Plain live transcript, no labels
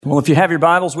Well, if you have your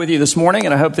Bibles with you this morning,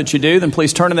 and I hope that you do, then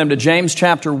please turn to them to James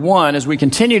chapter 1 as we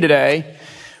continue today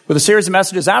with a series of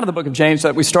messages out of the book of James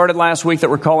that we started last week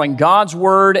that we're calling God's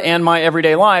Word and My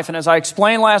Everyday Life. And as I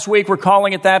explained last week, we're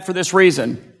calling it that for this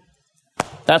reason.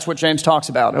 That's what James talks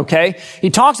about, okay?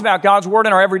 He talks about God's Word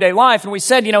in our everyday life, and we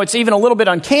said, it's even a little bit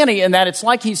uncanny in that it's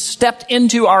like He's stepped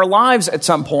into our lives at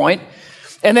some point.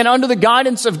 And then under the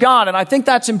guidance of God, and I think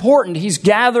that's important, He's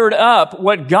gathered up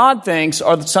what God thinks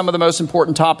are some of the most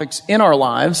important topics in our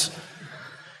lives.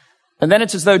 And then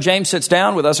it's as though James sits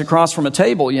down with us across from a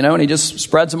table, and he just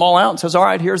spreads them all out and says, all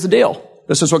right, here's the deal.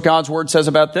 This is what God's Word says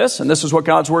about this, and this is what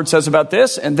God's Word says about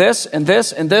this, and this, and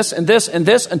this, and this, and this, and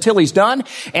this, until He's done.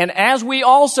 And as we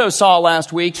also saw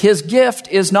last week, His gift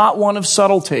is not one of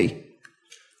subtlety.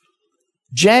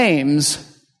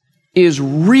 James is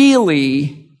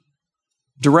really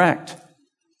direct.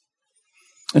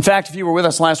 In fact, if you were with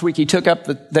us last week, he took up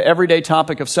the everyday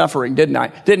topic of suffering, didn't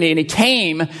he? And he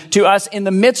came to us in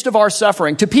the midst of our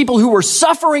suffering, to people who were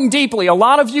suffering deeply. A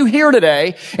lot of you here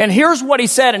today. And here's what he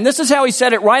said. And this is how he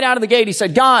said it right out of the gate. He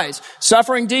said, guys,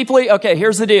 suffering deeply. Okay,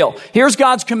 here's the deal. Here's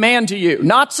God's command to you,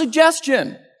 not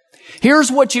suggestion.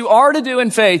 Here's what you are to do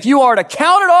in faith. You are to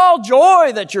count it all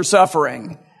joy that you're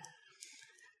suffering.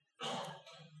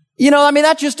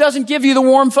 That just doesn't give you the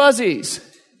warm fuzzies.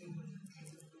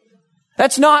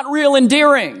 That's not real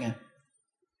endearing.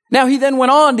 Now, he then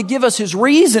went on to give us his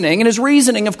reasoning, and his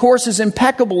reasoning, of course, is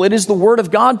impeccable. It is the Word of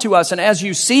God to us, and as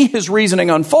you see his reasoning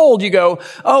unfold, you go,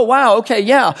 oh, wow, okay,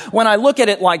 yeah. When I look at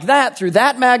it like that, through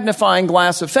that magnifying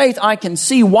glass of faith, I can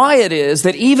see why it is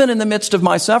that even in the midst of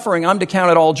my suffering, I'm to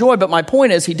count it all joy. But my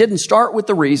point is, he didn't start with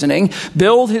the reasoning,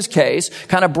 build his case,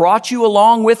 kind of brought you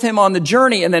along with him on the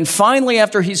journey, and then finally,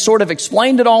 after he's sort of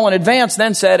explained it all in advance,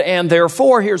 then said, and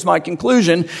therefore, here's my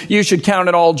conclusion, you should count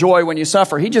it all joy when you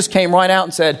suffer. He just came right out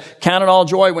and said, count it all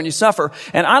joy when you suffer.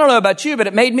 And I don't know about you, but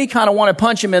it made me kind of want to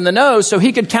punch him in the nose so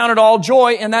he could count it all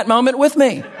joy in that moment with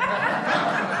me.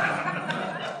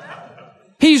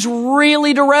 He's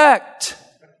really direct.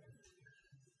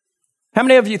 How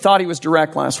many of you thought he was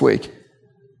direct last week?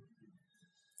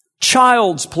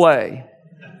 Child's play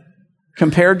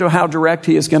compared to how direct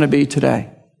he is going to be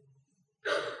today.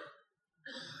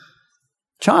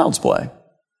 Child's play.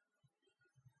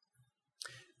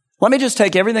 Let me just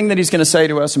take everything that he's going to say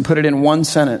to us and put it in one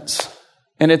sentence.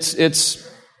 And it's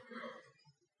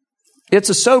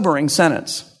a sobering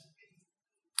sentence.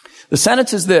 The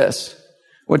sentence is this.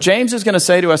 What James is going to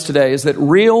say to us today is that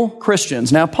real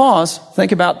Christians, now pause,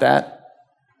 think about that.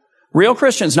 Real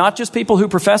Christians, not just people who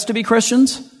profess to be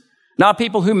Christians, not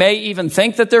people who may even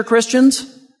think that they're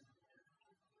Christians.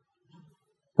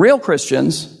 Real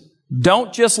Christians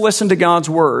don't just listen to God's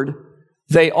Word,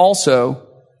 they also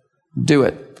do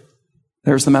it.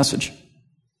 There's the message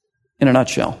in a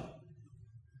nutshell.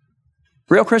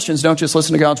 Real Christians don't just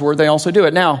listen to God's Word, they also do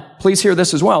it. Now, please hear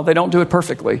this as well. They don't do it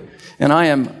perfectly, and I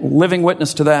am living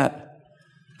witness to that.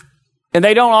 And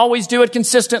they don't always do it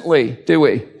consistently, do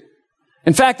we?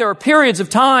 In fact, there are periods of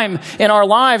time in our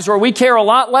lives where we care a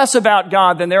lot less about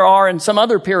God than there are in some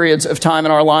other periods of time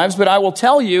in our lives. But I will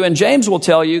tell you, and James will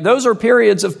tell you, those are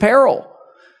periods of peril.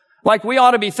 Like we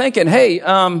ought to be thinking, hey,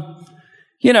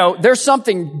 there's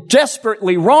something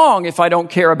desperately wrong if I don't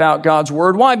care about God's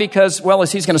Word. Why? Because, well,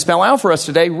 as he's going to spell out for us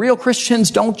today, real Christians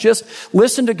don't just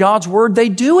listen to God's Word, they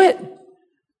do it.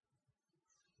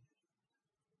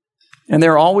 And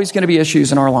there are always going to be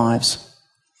issues in our lives.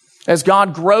 As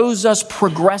God grows us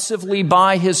progressively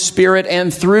by His Spirit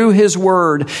and through His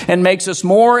Word and makes us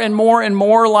more and more and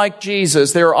more like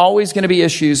Jesus, there are always going to be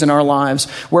issues in our lives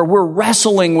where we're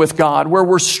wrestling with God, where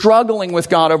we're struggling with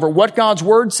God over what God's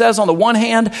Word says on the one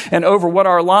hand and over what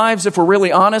our lives, if we're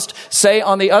really honest, say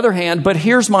on the other hand. But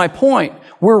here's my point.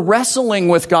 We're wrestling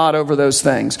with God over those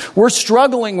things. We're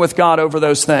struggling with God over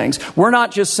those things. We're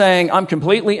not just saying, I'm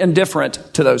completely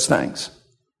indifferent to those things.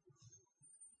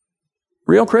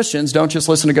 Real Christians don't just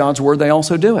listen to God's Word, they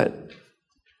also do it.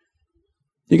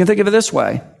 You can think of it this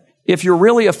way. If you're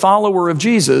really a follower of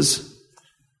Jesus,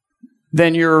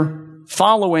 then you're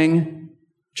following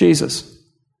Jesus.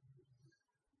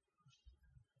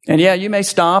 And yeah, you may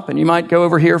stop and you might go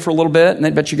over here for a little bit,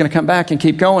 but you're going to come back and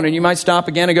keep going. And you might stop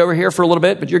again and go over here for a little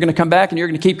bit, but you're going to come back and you're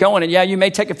going to keep going. And yeah, you may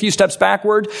take a few steps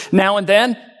backward now and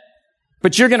then,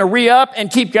 but you're going to re-up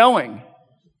and keep going.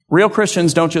 Real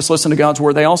Christians don't just listen to God's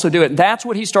Word, they also do it. That's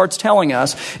what he starts telling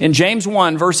us in James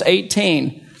 1, verse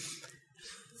 18.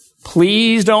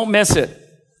 Please don't miss it.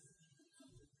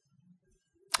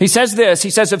 He says this, he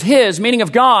says of his, meaning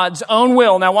of God's own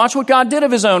will. Now watch what God did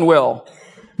of his own will.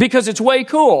 because it's way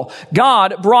cool.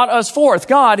 God brought us forth.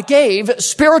 God gave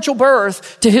spiritual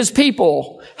birth to his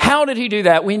people. How did he do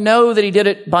that? We know that he did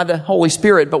it by the Holy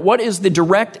Spirit, but what is the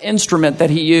direct instrument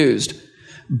that he used?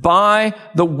 By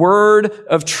the word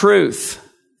of truth.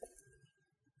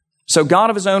 So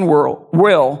God of his own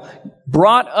will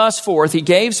brought us forth. He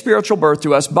gave spiritual birth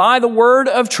to us by the word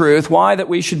of truth. Why? That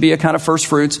we should be a kind of first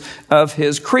fruits of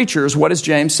his creatures. What is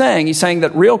James saying? He's saying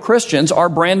that real Christians are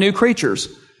brand new creatures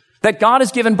that God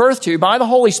has given birth to by the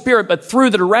Holy Spirit, but through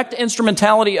the direct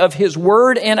instrumentality of his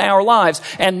word in our lives.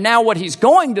 And now what he's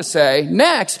going to say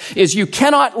next is you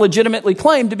cannot legitimately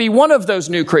claim to be one of those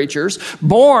new creatures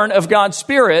born of God's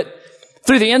Spirit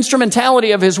through the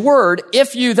instrumentality of his word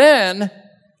if you then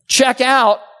check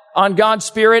out on God's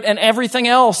Spirit and everything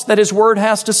else that his word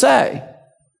has to say.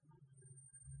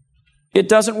 It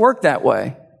doesn't work that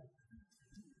way.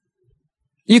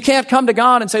 You can't come to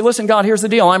God and say, listen, God, here's the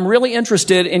deal. I'm really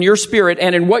interested in your Spirit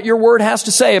and in what your word has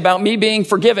to say about me being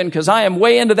forgiven because I am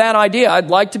way into that idea. I'd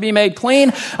like to be made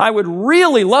clean. I would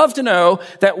really love to know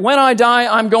that when I die,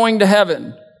 I'm going to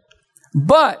heaven.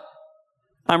 But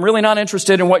I'm really not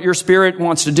interested in what your Spirit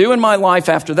wants to do in my life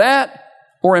after that,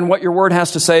 or in what your word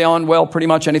has to say on, well, pretty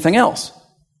much anything else.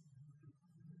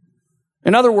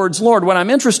 In other words, Lord, what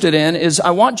I'm interested in is I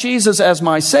want Jesus as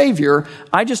my Savior.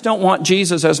 I just don't want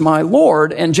Jesus as my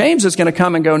Lord. And James is going to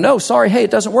come and go, no, sorry, hey, it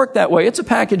doesn't work that way. It's a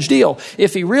package deal.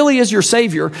 If he really is your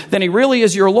Savior, then he really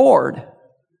is your Lord.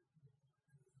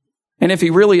 And if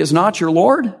he really is not your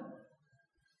Lord,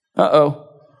 then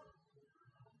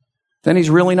he's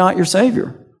really not your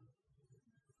Savior.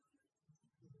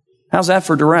 How's that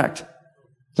for direct?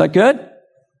 Is that good?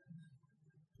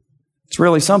 It's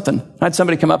really something. I had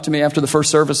somebody come up to me after the first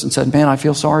service and said, man, I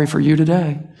feel sorry for you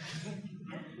today.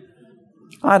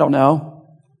 I don't know.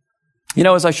 You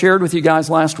know, as I shared with you guys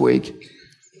last week,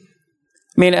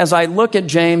 as I look at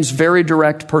James' very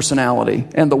direct personality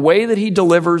and the way that he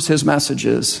delivers his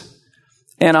messages,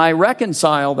 and I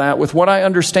reconcile that with what I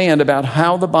understand about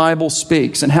how the Bible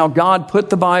speaks and how God put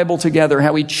the Bible together,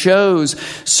 how he chose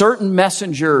certain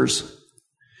messengers.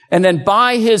 And then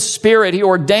by his Spirit, he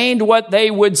ordained what they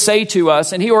would say to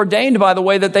us. And he ordained, by the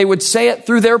way, that they would say it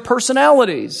through their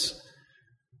personalities.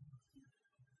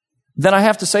 Then I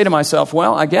have to say to myself,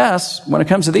 well, I guess when it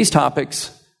comes to these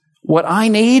topics, what I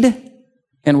need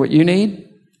and what you need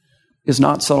is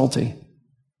not subtlety.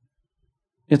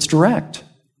 It's direct.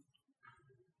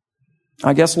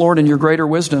 I guess, Lord, in your greater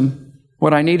wisdom,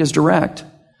 what I need is direct.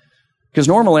 Because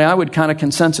normally I would kind of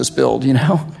consensus build,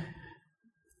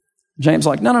 James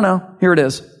like, no, here it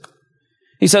is.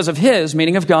 He says, of his,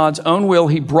 meaning of God's own will,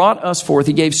 he brought us forth.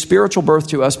 He gave spiritual birth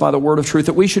to us by the word of truth,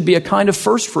 that we should be a kind of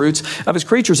first fruits of his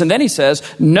creatures. And then he says,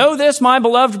 know this, my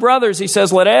beloved brothers. He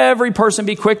says, let every person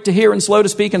be quick to hear and slow to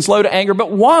speak and slow to anger.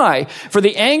 But why? For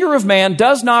the anger of man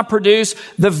does not produce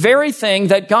the very thing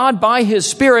that God by his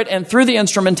Spirit and through the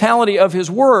instrumentality of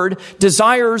his word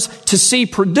desires to see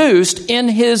produced in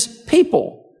his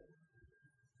people.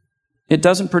 It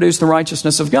doesn't produce the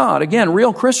righteousness of God. Again,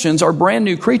 real Christians are brand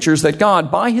new creatures that God,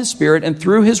 by his Spirit and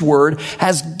through his word,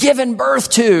 has given birth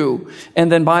to. And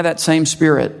then by that same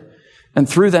Spirit and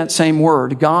through that same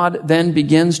word, God then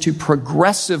begins to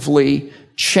progressively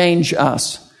change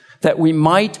us, that we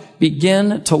might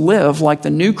begin to live like the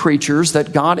new creatures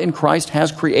that God in Christ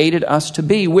has created us to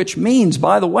be, which means,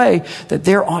 by the way, that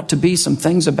there ought to be some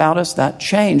things about us that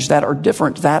change, that are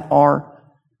different, that are,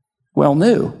 well,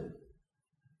 new.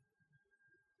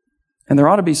 And there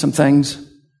ought to be some things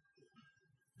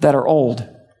that are old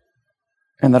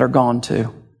and that are gone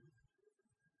too.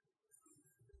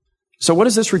 So what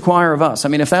does this require of us?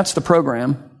 If that's the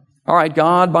program, all right,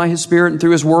 God by his Spirit and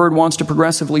through his word wants to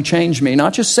progressively change me,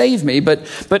 not just save me,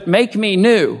 but make me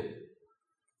new.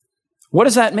 What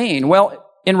does that mean? Well,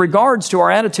 in regards to our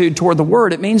attitude toward the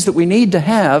word, it means that we need to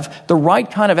have the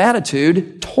right kind of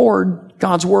attitude toward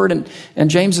God's word,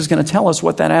 and James is going to tell us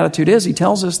what that attitude is. He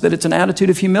tells us that it's an attitude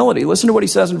of humility. Listen to what he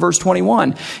says in verse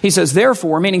 21. He says,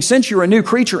 therefore, meaning since you're a new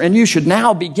creature and you should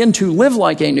now begin to live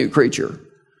like a new creature,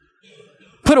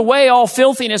 put away all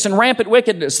filthiness and rampant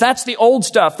wickedness. That's the old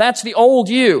stuff. That's the old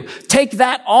you. Take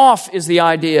that off is the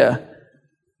idea.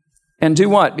 And do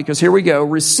what? Because here we go.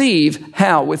 Receive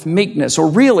how? With meekness. Or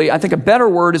really, I think a better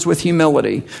word is with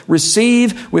humility.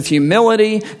 Receive with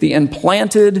humility the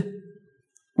implanted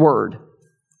word.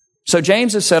 So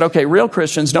James has said, okay, real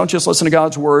Christians don't just listen to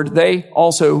God's word, they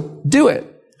also do it.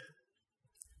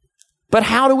 But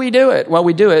how do we do it? Well,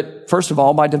 we do it, first of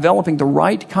all, by developing the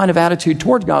right kind of attitude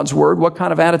toward God's word. What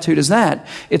kind of attitude is that?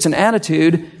 It's an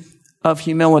attitude of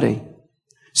humility.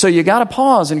 So you got to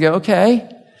pause and go, okay,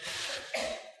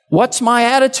 what's my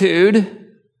attitude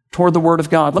toward the Word of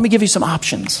God. Let me give you some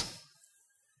options.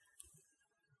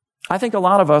 I think a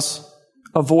lot of us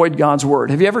avoid God's Word.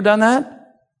 Have you ever done that?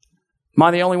 Am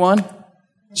I the only one?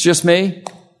 It's just me?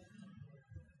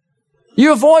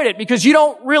 You avoid it because you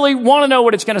don't really want to know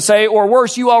what it's going to say, or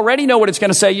worse, you already know what it's going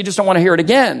to say. You just don't want to hear it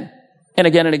again and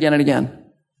again and again and again.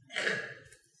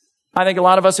 I think a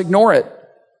lot of us ignore it.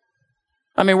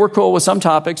 I mean, we're cool with some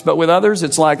topics, but with others,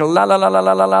 it's like, la, la, la, la,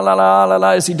 la, la, la, la, la,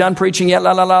 la. Is he done preaching yet?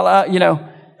 La, la, la, la. You know,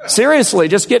 seriously,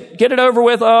 just get it over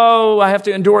with. Oh, I have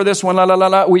to endure this one. La, la, la,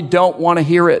 la. We don't want to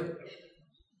hear it.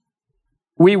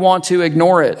 We want to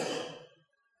ignore it.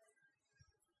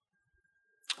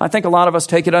 I think a lot of us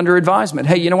take it under advisement.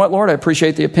 Hey, you know what, Lord? I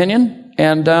appreciate the opinion,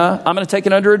 and I'm going to take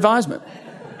it under advisement.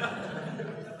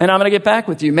 And I'm going to get back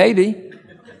with you. Maybe.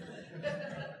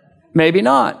 Maybe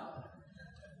not.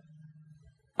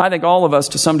 I think all of us,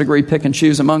 to some degree, pick and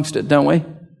choose amongst it, don't we?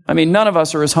 I mean, none of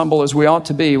us are as humble as we ought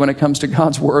to be when it comes to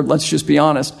God's Word. Let's just be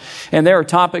honest. And there are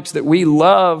topics that we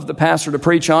love the pastor to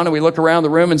preach on, and we look around the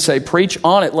room and say, preach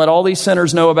on it. Let all these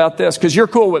sinners know about this, because you're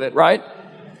cool with it, right?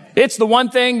 It's the one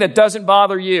thing that doesn't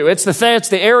bother you. It's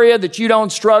the area that you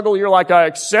don't struggle. You're like, I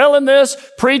excel in this.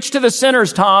 Preach to the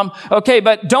sinners, Tom. Okay,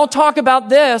 but don't talk about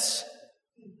this.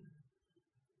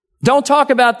 Don't talk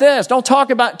about this. Don't talk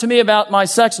to me about my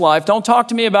sex life. Don't talk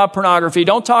to me about pornography.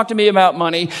 Don't talk to me about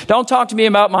money. Don't talk to me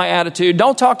about my attitude.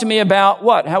 Don't talk to me about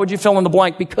what? How would you fill in the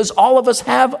blank? Because all of us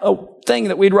have a thing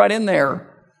that we'd write in there.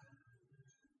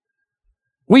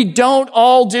 We don't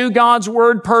all do God's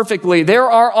Word perfectly.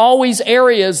 There are always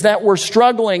areas that we're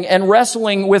struggling and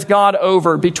wrestling with God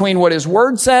over between what His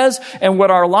Word says and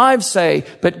what our lives say.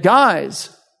 But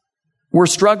guys, we're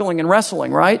struggling and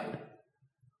wrestling, right?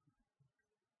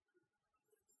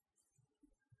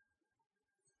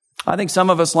 I think some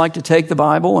of us like to take the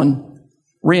Bible and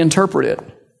reinterpret it,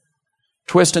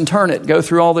 twist and turn it, go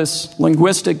through all this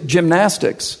linguistic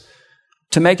gymnastics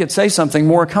to make it say something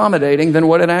more accommodating than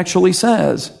what it actually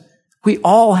says. We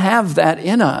all have that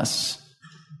in us.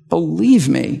 Believe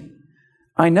me.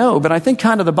 I know, but I think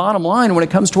kind of the bottom line when it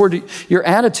comes toward your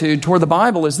attitude toward the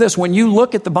Bible is this. When you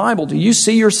look at the Bible, do you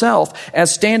see yourself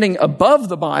as standing above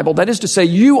the Bible? That is to say,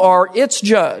 you are its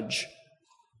judge.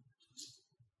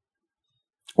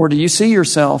 Or do you see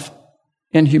yourself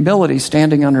in humility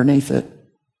standing underneath it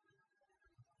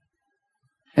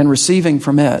and receiving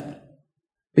from it?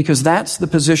 Because that's the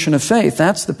position of faith.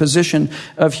 That's the position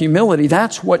of humility.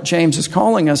 That's what James is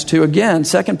calling us to. Again,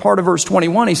 second part of verse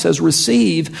 21, he says,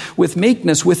 receive with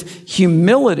meekness, with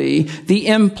humility, the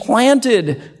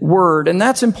implanted word. And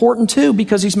that's important too,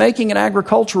 because he's making an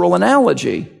agricultural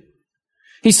analogy.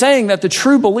 He's saying that the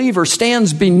true believer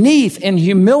stands beneath in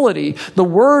humility the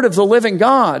word of the living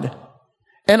God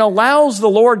and allows the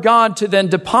Lord God to then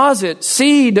deposit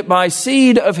seed by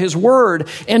seed of His word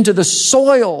into the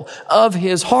soil of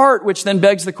his heart, which then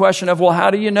begs the question of, well, how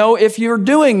do you know if you're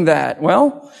doing that?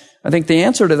 Well, I think the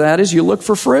answer to that is you look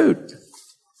for fruit.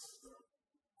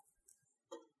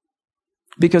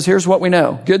 Because here's what we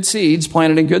know. Good seeds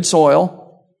planted in good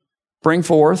soil bring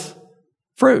forth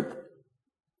fruit.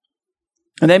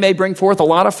 And they may bring forth a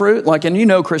lot of fruit, and you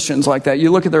know Christians like that. You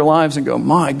look at their lives and go,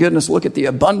 my goodness, look at the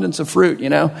abundance of fruit, you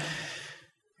know.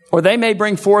 Or they may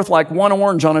bring forth like one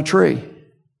orange on a tree.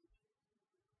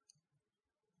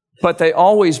 But they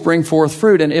always bring forth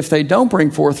fruit. And if they don't bring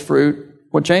forth fruit,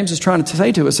 what James is trying to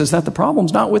say to us is that the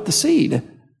problem's not with the seed.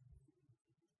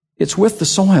 It's with the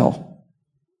soil.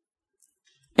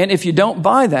 And if you don't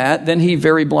buy that, then he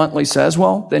very bluntly says,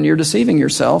 well, then you're deceiving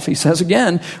yourself. He says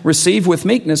again, receive with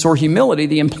meekness or humility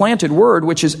the implanted word,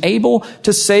 which is able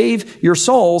to save your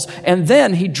souls. And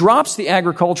then he drops the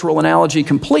agricultural analogy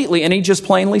completely, and he just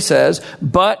plainly says,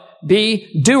 but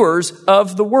be doers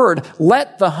of the word.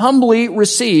 Let the humbly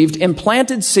received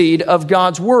implanted seed of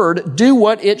God's word do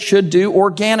what it should do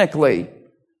organically.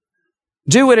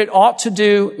 Do what it ought to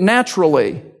do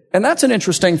naturally. And that's an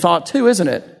interesting thought too, isn't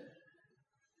it?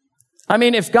 I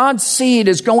mean, if God's seed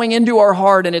is going into our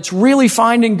heart and it's really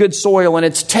finding good soil and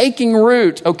it's taking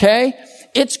root, okay,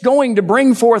 it's going to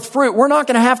bring forth fruit. We're not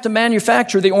going to have to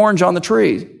manufacture the orange on the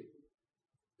tree.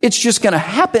 It's just going to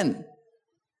happen.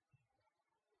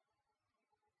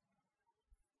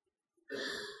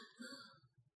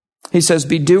 He says,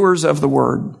 be doers of the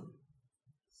word.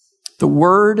 The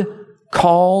word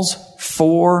calls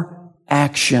for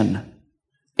action.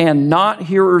 And not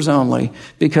hearers only,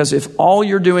 because if all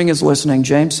you're doing is listening,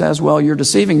 James says, well, you're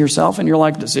deceiving yourself, and you're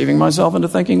like, deceiving myself into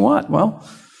thinking what? Well,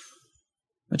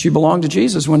 that you belong to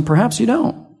Jesus when perhaps you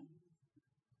don't.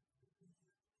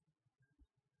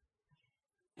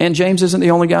 And James isn't the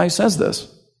only guy who says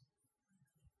this.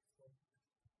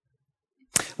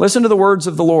 Listen to the words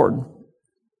of the Lord.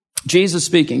 Jesus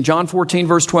speaking, John 14,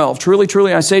 verse 12. Truly,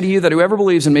 truly, I say to you that whoever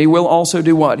believes in me will also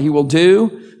do what? He will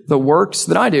do the works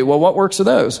that I do. Well, what works are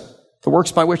those? The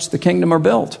works by which the kingdom are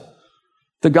built.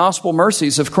 The gospel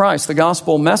mercies of Christ, the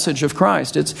gospel message of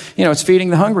Christ. It's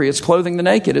feeding the hungry, it's clothing the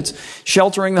naked, it's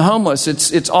sheltering the homeless,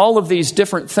 it's all of these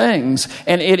different things.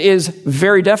 And it is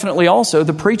very definitely also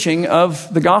the preaching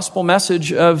of the gospel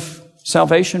message of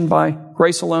salvation by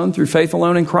grace alone, through faith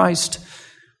alone in Christ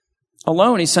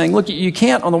alone. He's saying, look, you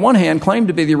can't, on the one hand, claim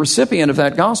to be the recipient of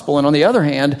that gospel, and on the other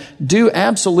hand, do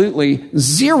absolutely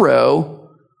zero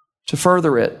to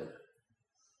further it.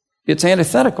 It's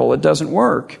antithetical. It doesn't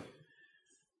work.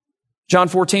 John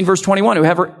 14, verse 21,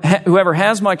 whoever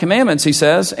has my commandments, he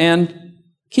says, and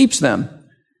keeps them,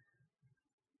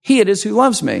 he it is who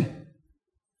loves me.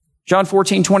 John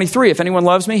 14, 23, if anyone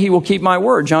loves me, he will keep my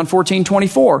word. John 14,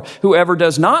 24, whoever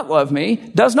does not love me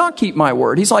does not keep my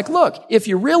word. He's like, look, if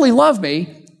you really love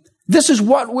me, this is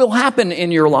what will happen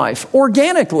in your life,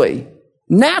 organically,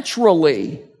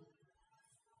 naturally,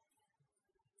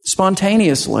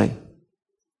 spontaneously.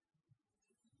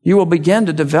 You will begin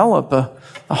to develop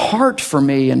a heart for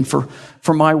me and for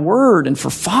my word and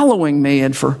for following me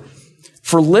and for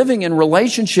living in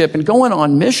relationship and going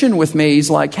on mission with me. He's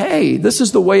like, hey, this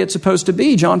is the way it's supposed to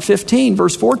be. John 15,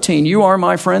 verse 14, you are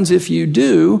my friends if you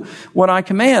do what I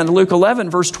command. Luke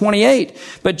 11, verse 28,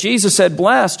 but Jesus said,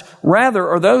 blessed rather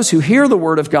are those who hear the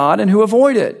word of God and who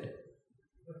avoid it.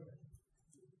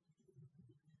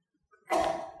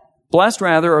 Blessed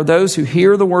rather are those who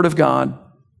hear the word of God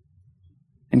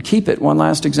and keep it. One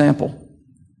last example.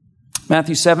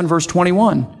 Matthew 7, verse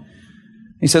 21.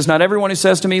 He says, not everyone who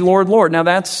says to me, Lord, Lord. Now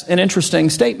that's an interesting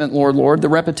statement, Lord, Lord. The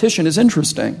repetition is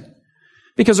interesting.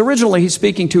 Because originally he's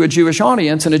speaking to a Jewish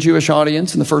audience, and a Jewish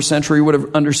audience in the first century would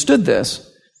have understood this.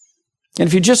 And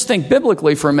if you just think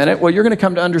biblically for a minute, well, you're going to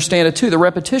come to understand it too. The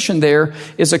repetition there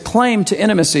is a claim to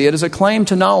intimacy. It is a claim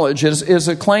to knowledge. It is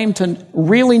a claim to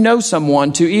really know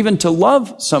someone, to even to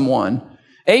love someone.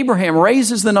 Abraham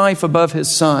raises the knife above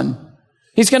his son.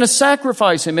 He's going to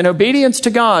sacrifice him in obedience to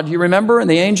God. You remember? And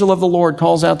the angel of the Lord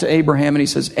calls out to Abraham and he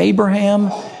says,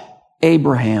 Abraham,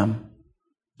 Abraham,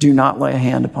 do not lay a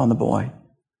hand upon the boy.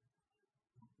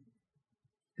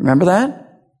 Remember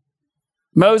that?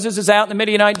 Moses is out in the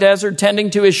Midianite desert tending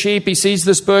to his sheep. He sees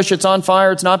this bush. It's on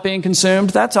fire. It's not being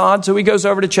consumed. That's odd. So he goes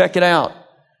over to check it out.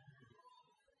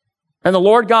 And the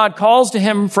Lord God calls to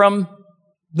him from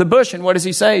the bush. And what does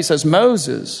he say? He says,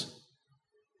 Moses,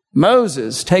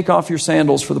 take off your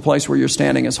sandals, for the place where you're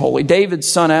standing is holy.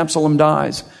 David's son Absalom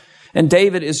dies. And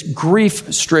David is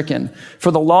grief-stricken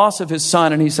for the loss of his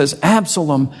son. And he says,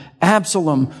 Absalom,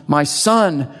 Absalom, my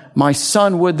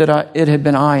son, would that it had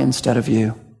been I instead of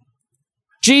you.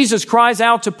 Jesus cries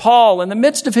out to Paul in the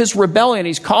midst of his rebellion.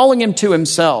 He's calling him to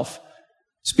himself.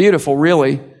 It's beautiful,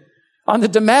 really. On the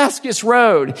Damascus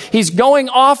road, he's going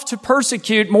off to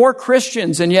persecute more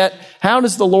Christians. And yet, how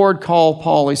does the Lord call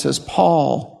Paul? He says,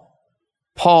 Paul.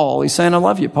 He's saying, I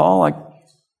love you, Paul.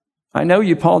 I know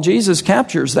you, Paul. Jesus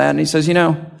captures that. And he says,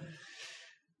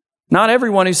 not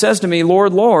everyone who says to me,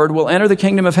 Lord, Lord, will enter the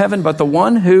kingdom of heaven, but the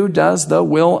one who does the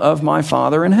will of my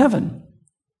Father in heaven.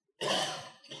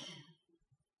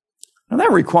 Now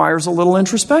that requires a little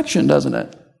introspection, doesn't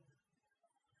it?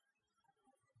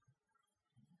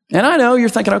 And I know you're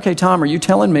thinking, okay, Tom, are you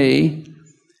telling me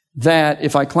that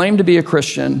if I claim to be a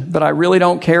Christian, but I really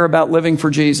don't care about living for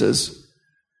Jesus,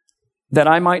 that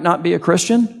I might not be a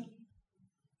Christian?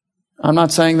 I'm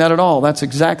not saying that at all. That's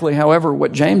exactly, however,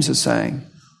 what James is saying.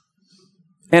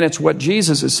 And it's what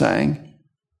Jesus is saying.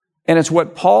 And it's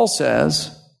what Paul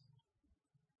says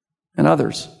and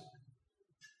others.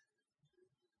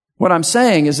 What I'm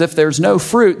saying is if there's no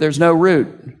fruit, there's no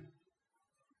root.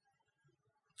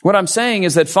 What I'm saying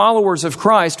is that followers of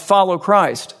Christ follow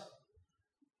Christ.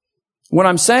 What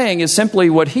I'm saying is simply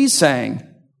what he's saying.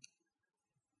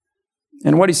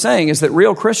 And what he's saying is that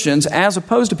real Christians, as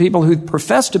opposed to people who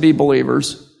profess to be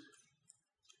believers,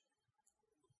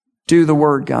 do the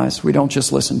word, guys. We don't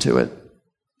just listen to it.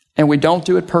 And we don't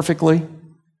do it perfectly.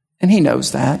 And he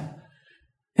knows that.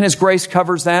 And his grace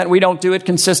covers that. We don't do it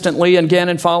consistently. And again,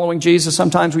 in following Jesus,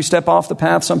 sometimes we step off the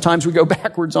path. Sometimes we go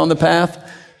backwards on the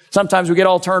path. Sometimes we get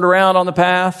all turned around on the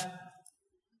path.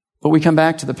 But we come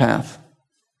back to the path.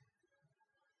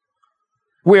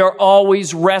 We are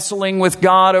always wrestling with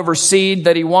God over seed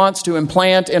that he wants to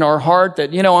implant in our heart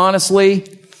that,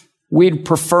 honestly, we'd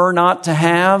prefer not to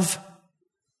have.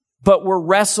 But we're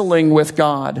wrestling with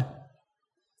God.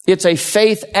 It's a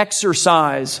faith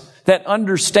exercise that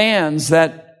understands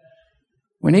that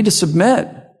we need to submit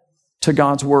to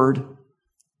God's word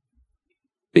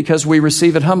because we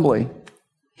receive it humbly.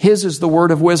 His is the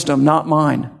word of wisdom, not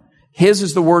mine. His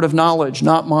is the word of knowledge,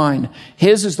 not mine.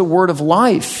 His is the word of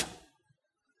life,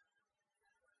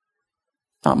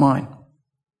 not mine.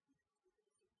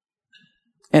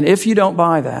 And if you don't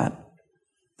buy that,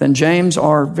 then James,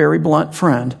 our very blunt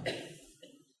friend,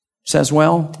 says,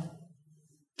 well,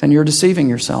 then you're deceiving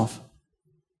yourself.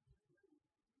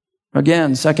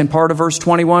 Again, second part of verse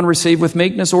 21, receive with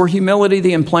meekness or humility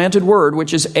the implanted word,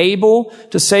 which is able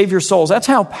to save your souls. That's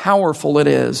how powerful it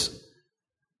is.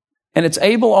 And it's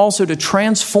able also to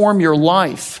transform your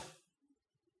life.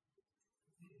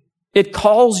 It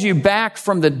calls you back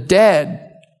from the dead.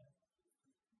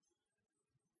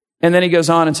 And then he goes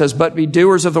on and says, but be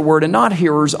doers of the word and not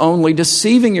hearers only,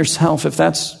 deceiving yourself if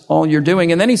that's all you're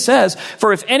doing. And then he says,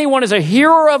 for if anyone is a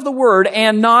hearer of the word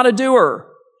and not a doer,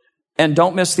 and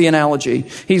don't miss the analogy,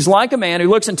 he's like a man who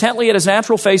looks intently at his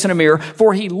natural face in a mirror,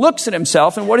 for he looks at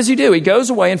himself, and what does he do? He goes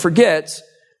away and forgets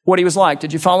what he was like.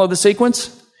 Did you follow the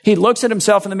sequence? He looks at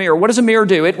himself in the mirror. What does a mirror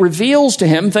do? It reveals to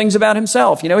him things about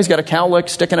himself. You know, he's got a cowlick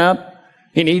sticking up.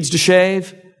 He needs to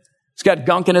shave. He's got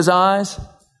gunk in his eyes.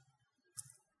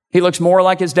 He looks more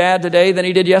like his dad today than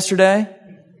he did yesterday.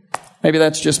 Maybe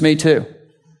that's just me too.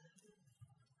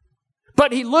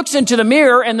 But he looks into the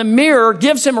mirror, and the mirror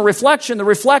gives him a reflection. The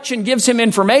reflection gives him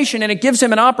information, and it gives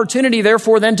him an opportunity,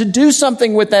 therefore, then to do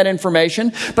something with that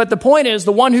information. But the point is,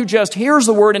 the one who just hears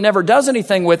the word and never does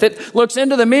anything with it, looks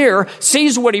into the mirror,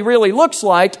 sees what he really looks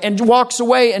like, and walks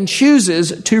away and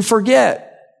chooses to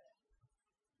forget.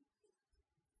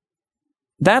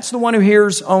 That's the one who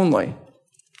hears only,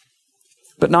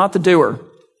 but not the doer.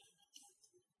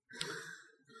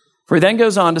 For he then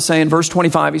goes on to say in verse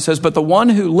 25, he says, but the one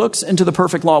who looks into the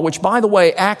perfect law, which, by the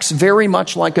way, acts very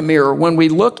much like a mirror. When we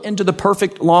look into the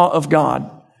perfect law of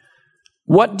God,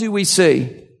 what do we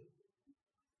see?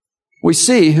 We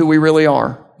see who we really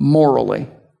are morally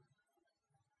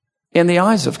in the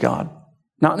eyes of God.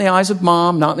 Not in the eyes of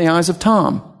mom, not in the eyes of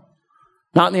Tom.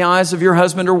 Not in the eyes of your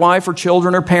husband or wife or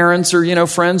children or parents or,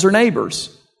 friends or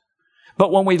neighbors.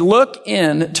 But when we look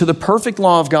into the perfect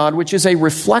law of God, which is a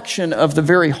reflection of the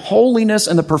very holiness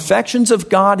and the perfections of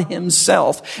God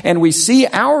himself, and we see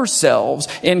ourselves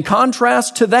in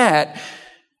contrast to that,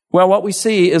 well, what we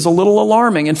see is a little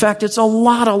alarming. In fact, it's a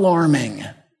lot alarming.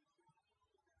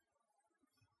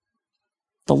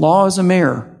 The law is a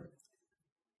mirror.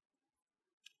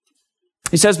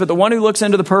 He says, but the one who looks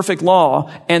into the perfect law,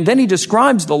 and then he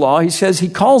describes the law, he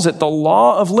calls it the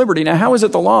law of liberty. Now, how is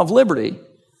it the law of liberty?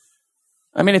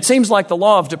 I mean, it seems like the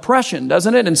law of depression,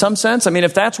 doesn't it, in some sense? I mean,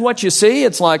 if that's what you see,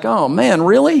 it's like, oh man,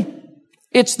 really?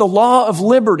 It's the law of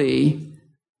liberty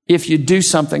if you do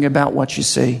something about what you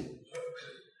see.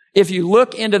 If you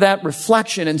look into that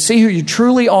reflection and see who you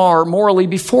truly are morally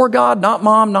before God, not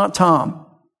mom, not Tom,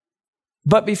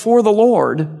 but before the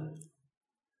Lord,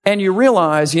 and you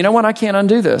realize, you know what, I can't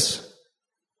undo this.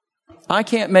 I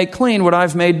can't make clean what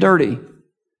I've made dirty.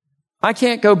 I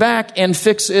can't go back and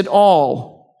fix it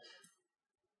all.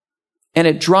 And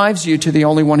it drives you to the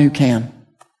only one who can.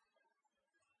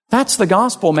 That's the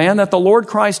gospel, man, that the Lord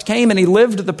Christ came and he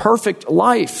lived the perfect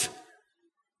life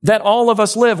that all of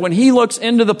us live. When he looks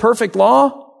into the perfect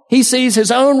law, he sees his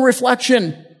own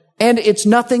reflection, and it's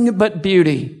nothing but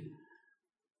beauty.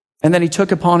 And then he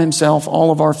took upon himself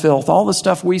all of our filth, all the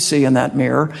stuff we see in that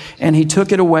mirror, and he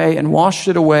took it away and washed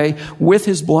it away with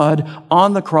his blood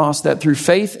on the cross, that through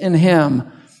faith in him,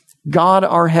 God,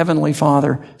 our Heavenly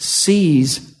Father,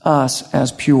 sees us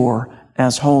as pure,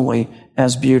 as holy,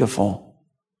 as beautiful.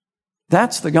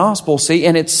 That's the gospel, see?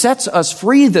 And it sets us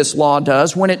free, this law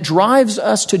does, when it drives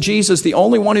us to Jesus, the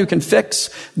only one who can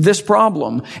fix this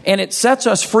problem. And it sets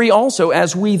us free also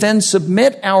as we then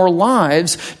submit our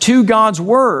lives to God's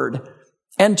Word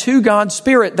and to God's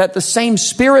Spirit, that the same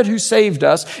Spirit who saved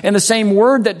us and the same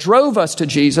Word that drove us to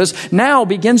Jesus now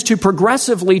begins to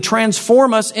progressively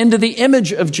transform us into the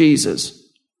image of Jesus.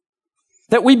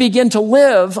 That we begin to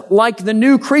live like the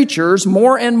new creatures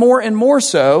more and more and more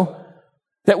so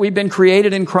that we've been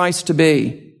created in Christ to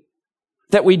be.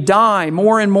 That we die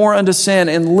more and more unto sin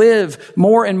and live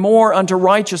more and more unto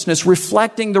righteousness,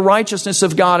 reflecting the righteousness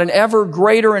of God in ever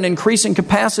greater and increasing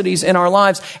capacities in our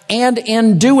lives. And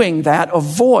in doing that,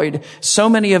 avoid so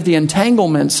many of the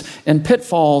entanglements and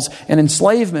pitfalls and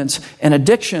enslavements and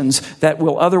addictions that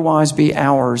will otherwise be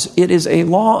ours. It is a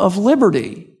law of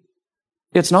liberty.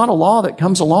 It's not a law that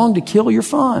comes along to kill your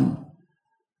fun.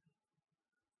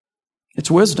 It's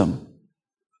wisdom.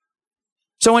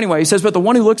 So anyway, he says, but the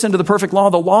one who looks into the perfect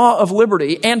law, the law of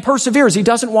liberty, and perseveres, he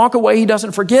doesn't walk away, he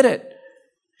doesn't forget it.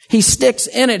 He sticks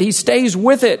in it, he stays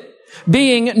with it,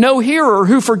 being no hearer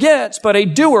who forgets, but a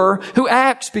doer who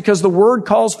acts, because the word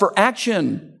calls for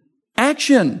action.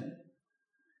 Action.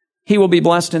 he will be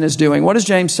blessed in his doing. What is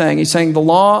James saying? He's saying the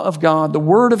law of God, the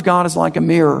Word of God is like a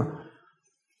mirror.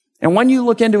 And when you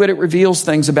look into it, it reveals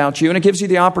things about you and it gives you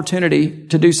the opportunity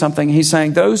to do something. He's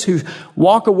saying those who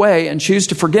walk away and choose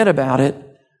to forget about it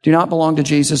do not belong to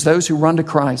Jesus. Those who run to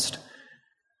Christ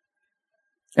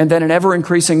and then in ever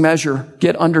increasing measure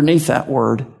get underneath that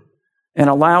Word and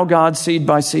allow God seed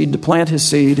by seed to plant his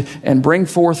seed and bring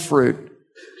forth fruit.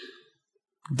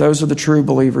 Those are the true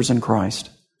believers in Christ.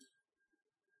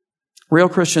 Real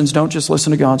Christians don't just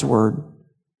listen to God's Word.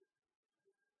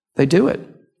 They do it.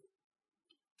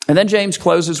 And then James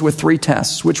closes with 3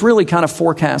 tests, which really kind of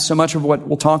forecast so much of what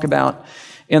we'll talk about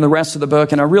in the rest of the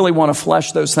book. And I really want to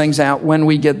flesh those things out when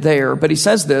we get there. But he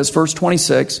says this, verse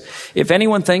 26, if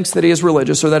anyone thinks that he is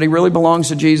religious or that he really belongs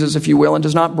to Jesus, if you will, and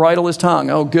does not bridle his tongue,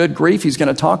 oh, good grief, he's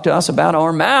going to talk to us about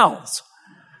our mouths.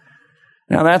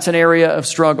 Now that's an area of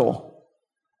struggle,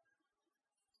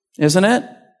 isn't it?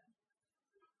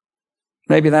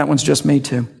 Maybe that one's just me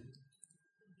too.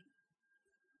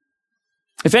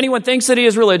 If anyone thinks that he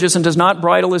is religious and does not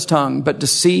bridle his tongue, but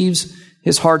deceives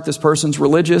his heart, this person's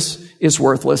religious is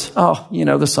worthless. Oh, you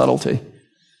know the subtlety.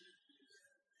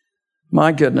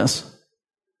 My goodness.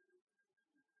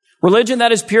 Religion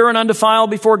that is pure and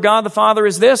undefiled before God the Father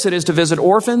is this. It is to visit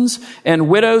orphans and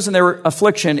widows in their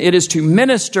affliction. It is to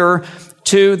minister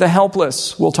to the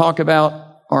helpless. We'll talk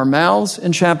about our mouths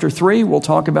in chapter 3. We'll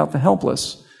talk about the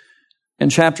helpless in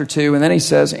chapter 2, and then he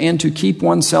says, and to keep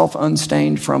oneself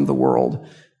unstained from the world.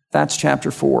 That's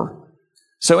chapter 4.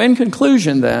 So in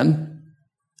conclusion then,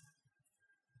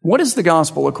 what is the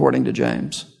gospel according to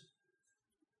James?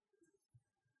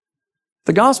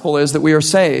 The gospel is that we are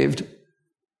saved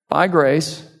by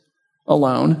grace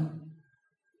alone,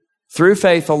 through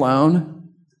faith alone,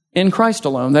 in Christ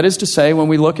alone. That is to say, when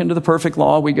we look into the perfect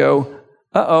law, we go,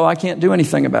 I can't do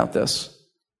anything about this.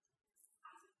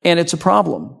 And it's a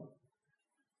problem.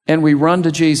 And we run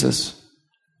to Jesus,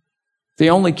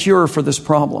 the only cure for this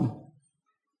problem.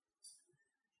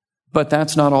 But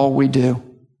that's not all we do.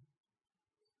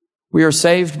 We are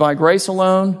saved by grace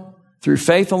alone, through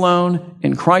faith alone,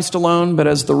 in Christ alone, but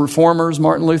as the reformers,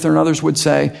 Martin Luther and others would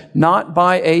say, not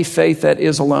by a faith that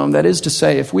is alone. That is to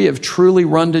say, if we have truly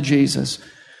run to Jesus,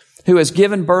 who has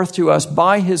given birth to us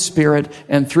by his Spirit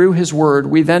and through his Word,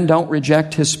 we then don't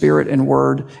reject his Spirit and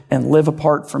Word and live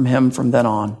apart from him from then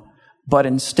on. But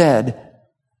instead,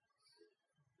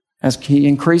 as he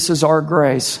increases our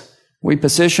grace, we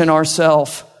position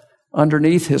ourselves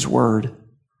underneath his Word.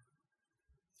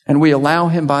 And we allow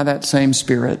him by that same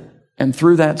Spirit and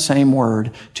through that same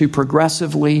Word to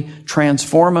progressively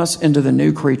transform us into the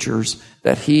new creatures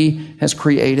that he has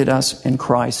created us in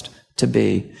Christ to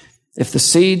be. If the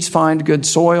seeds find good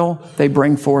soil, they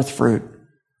bring forth fruit.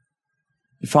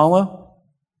 You follow?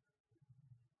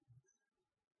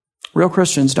 Real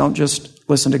Christians don't just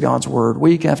listen to God's Word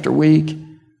week after week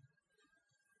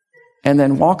and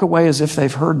then walk away as if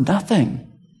they've heard nothing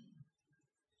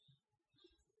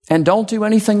and don't do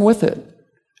anything with it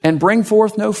and bring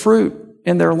forth no fruit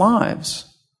in their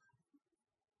lives.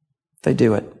 They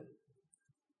do it.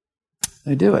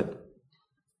 They do it.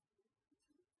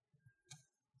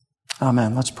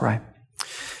 Amen. Let's pray.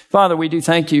 Father, we do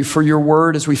thank you for your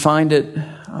Word as we find it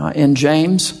in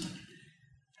James.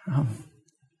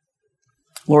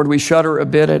 Lord, we shudder a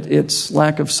bit at its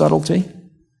lack of subtlety.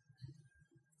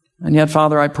 And yet,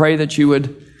 Father, I pray that you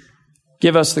would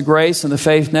give us the grace and the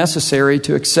faith necessary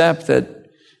to accept that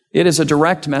it is a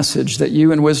direct message that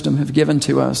you in wisdom have given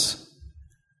to us,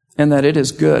 and that it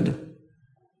is good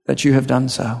that you have done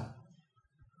so.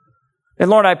 And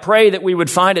Lord, I pray that we would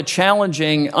find it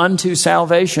challenging unto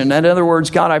salvation. In other words,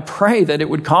 God, I pray that it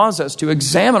would cause us to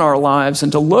examine our lives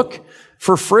and to look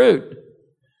for fruit.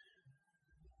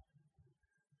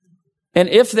 And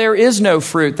if there is no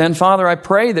fruit, then Father, I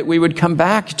pray that we would come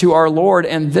back to our Lord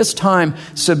and this time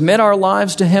submit our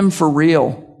lives to him for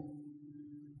real.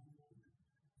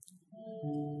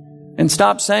 And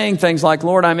stop saying things like,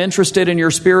 Lord, I'm interested in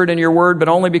your Spirit and your Word, but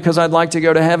only because I'd like to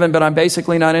go to heaven, but I'm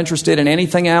basically not interested in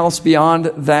anything else beyond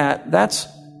that. That's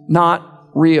not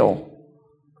real.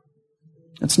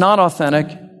 It's not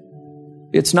authentic.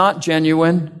 It's not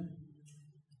genuine.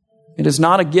 It is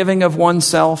not a giving of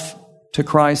oneself to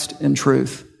Christ in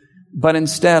truth. But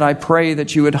instead, I pray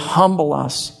that you would humble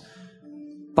us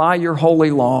by your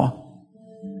holy law,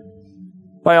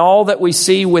 by all that we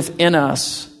see within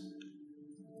us,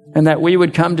 and that we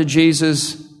would come to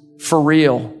Jesus for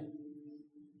real.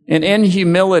 And in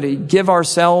humility, give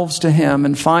ourselves to him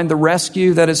and find the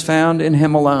rescue that is found in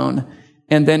him alone.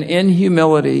 And then in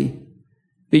humility,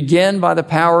 begin by the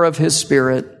power of his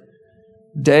Spirit,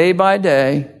 day by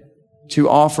day, to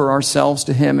offer ourselves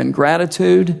to him in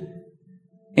gratitude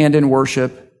and in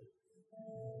worship.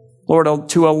 Lord,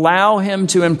 to allow Him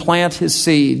to implant His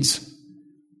seeds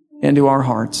into our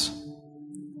hearts.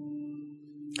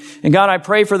 And God, I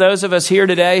pray for those of us here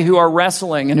today who are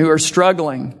wrestling and who are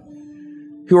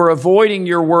struggling, who are avoiding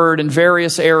your word in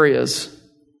various areas.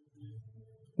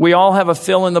 We all have a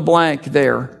fill in the blank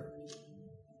there.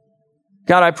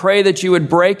 God, I pray that you would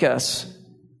break us,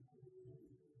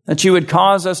 that you would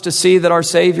cause us to see that our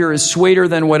Savior is sweeter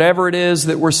than whatever it is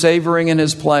that we're savoring in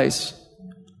His place.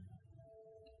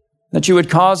 That you would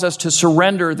cause us to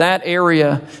surrender that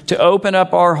area, to open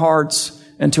up our hearts,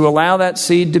 and to allow that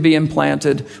seed to be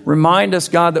implanted. Remind us,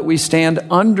 God, that we stand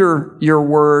under your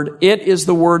word. It is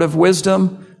the word of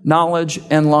wisdom, knowledge,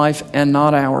 and life, and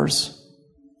not ours.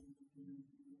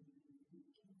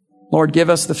 Lord, give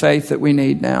us the faith that we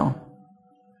need now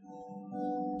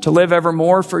to live ever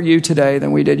more for you today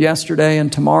than we did yesterday,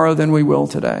 and tomorrow than we will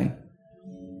today.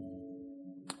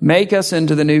 Make us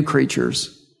into the new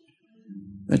creatures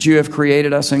that you have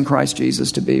created us in Christ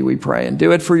Jesus to be, we pray, and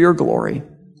do it for your glory.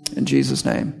 In Jesus'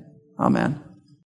 name, amen.